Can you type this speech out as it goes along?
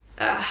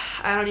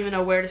I don't even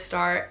know where to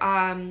start.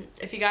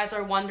 If you guys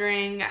are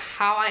wondering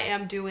how I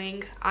am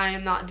doing, I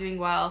am not doing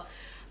well.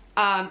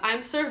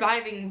 I'm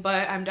surviving,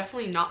 but I'm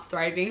definitely not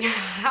thriving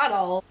at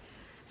all.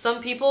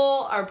 Some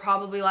people are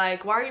probably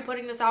like, why are you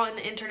putting this out in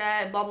the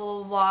internet, blah,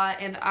 blah, blah, blah.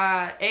 And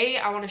A,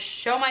 I want to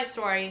show my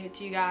story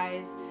to you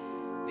guys.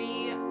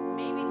 B,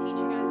 maybe teach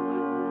you guys a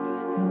lesson.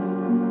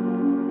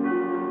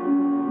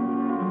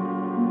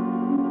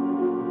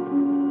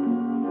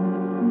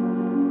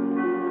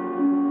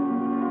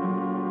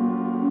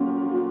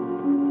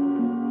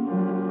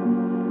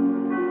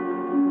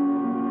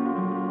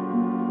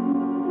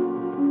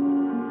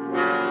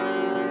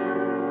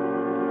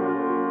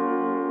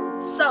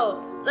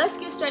 So let's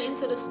get straight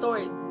into the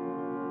story.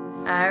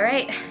 All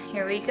right,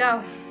 here we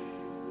go.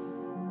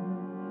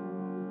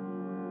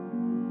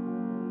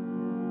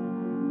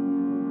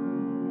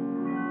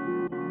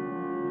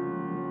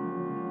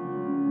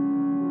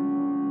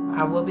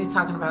 I will be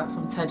talking about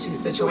some touchy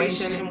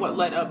situation and what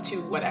led up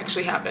to what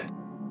actually happened.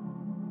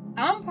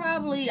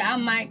 I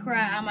might cry,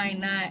 I might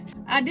not.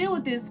 I deal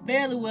with this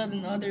fairly well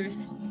than others.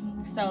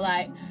 So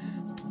like,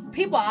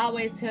 people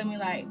always tell me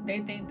like they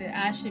think that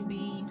I should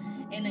be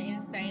in an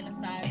insane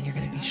asylum. And you're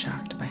gonna be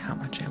shocked by how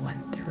much I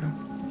went through.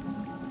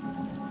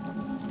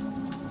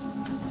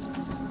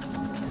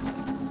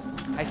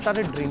 I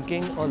started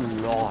drinking a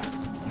lot.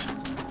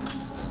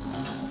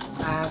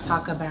 I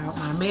talk about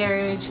my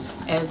marriage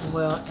as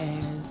well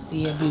as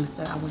the abuse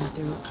that I went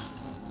through.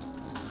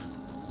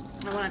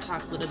 I want to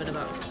talk a little bit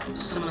about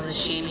some of the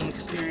shaming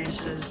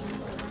experiences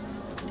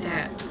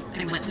that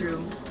I went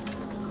through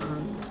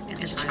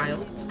as a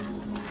child.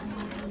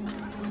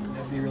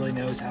 Nobody really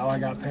knows how I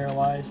got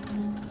paralyzed,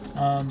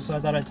 so I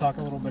thought I'd talk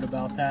a little bit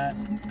about that.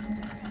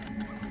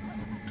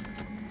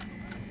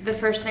 The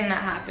first thing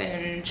that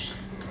happened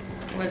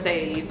was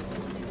I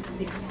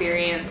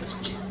experienced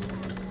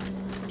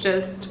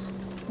just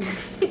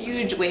this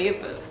huge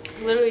wave of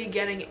Literally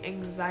getting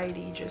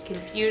anxiety, just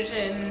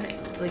confusion,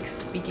 like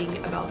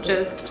speaking about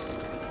just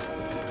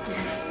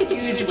this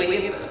huge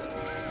wave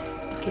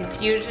of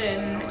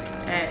confusion,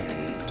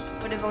 and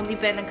would have only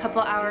been a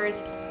couple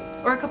hours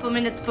or a couple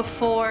minutes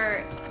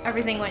before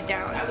everything went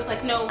down. I was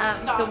like, no,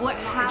 stop. So what I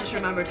happened? just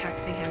remember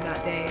texting him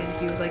that day and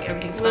he was like,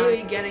 everything's fine.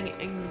 Literally getting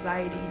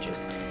anxiety,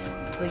 just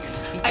like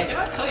speaking. I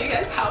cannot tell you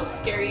guys how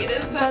scary it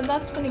is.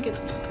 That's when it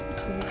gets too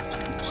much.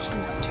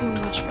 It's too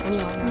much for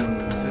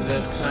anyone. So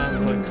that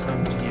sounds like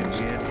something you'd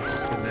be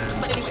interested in.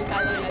 But anyways,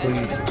 guys,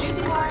 Please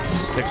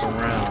stick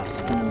around.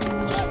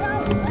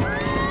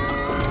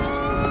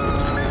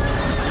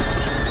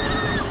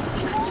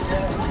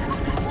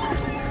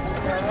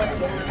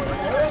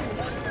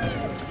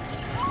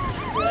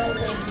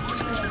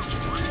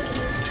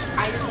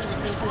 I just was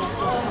thinking of the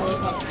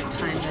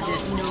time. I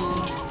didn't know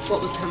what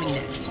was coming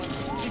next.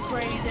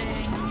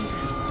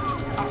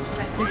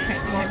 This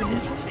can't be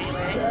evidence. I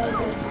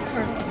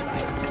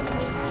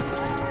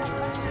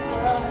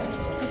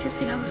didn't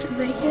think I was gonna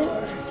make it.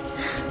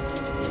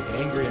 I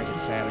get angry, I get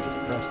sad, I get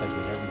depressed, I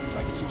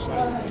get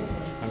suicidal.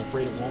 I'm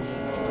afraid it won't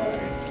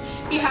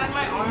end. he had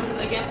my arms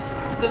against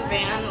the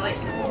van, like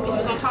he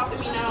was on top of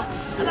me now,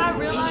 and I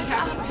realized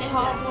I have a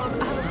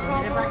problem.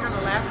 If I kind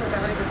of laugh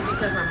about it, it's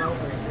because I'm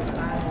over it.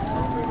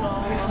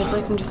 I feel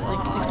like I'm just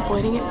like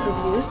exploiting it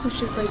for views,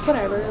 which is like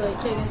whatever. Like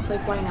I guess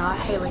like why not?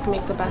 Hey, like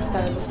make the best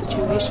out of the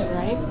situation,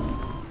 right?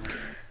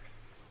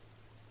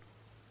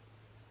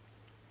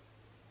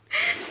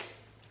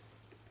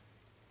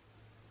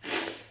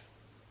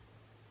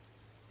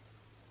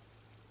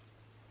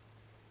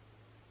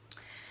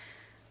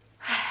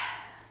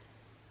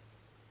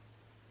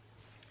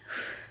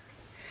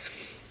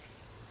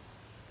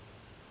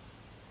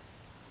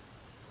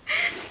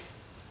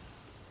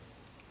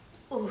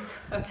 Ooh,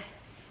 okay.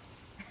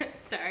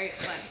 Sorry,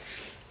 fun.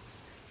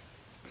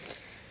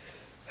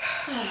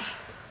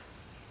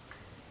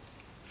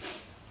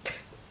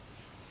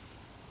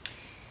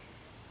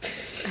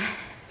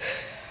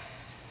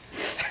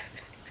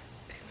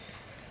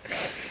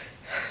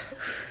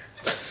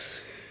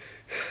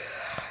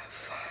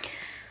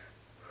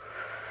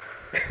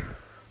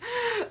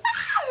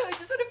 I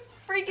just want to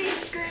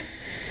freaking scream.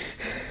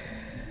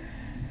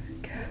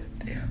 God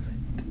damn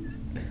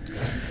it.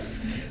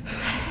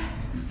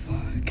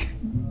 Fuck.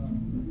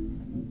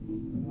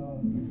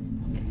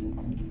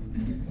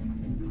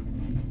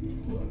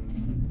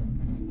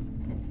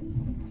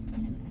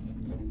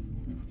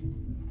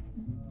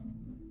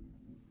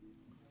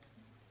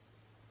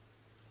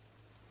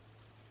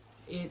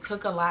 It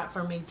took a lot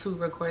for me to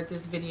record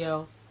this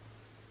video.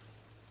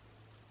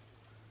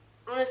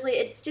 Honestly,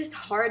 it's just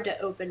hard to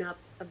open up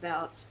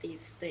about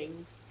these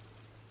things.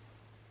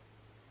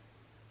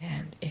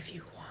 And if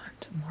you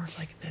want more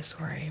like this,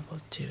 we're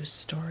able to do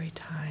story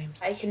times.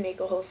 I can make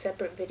a whole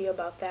separate video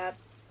about that.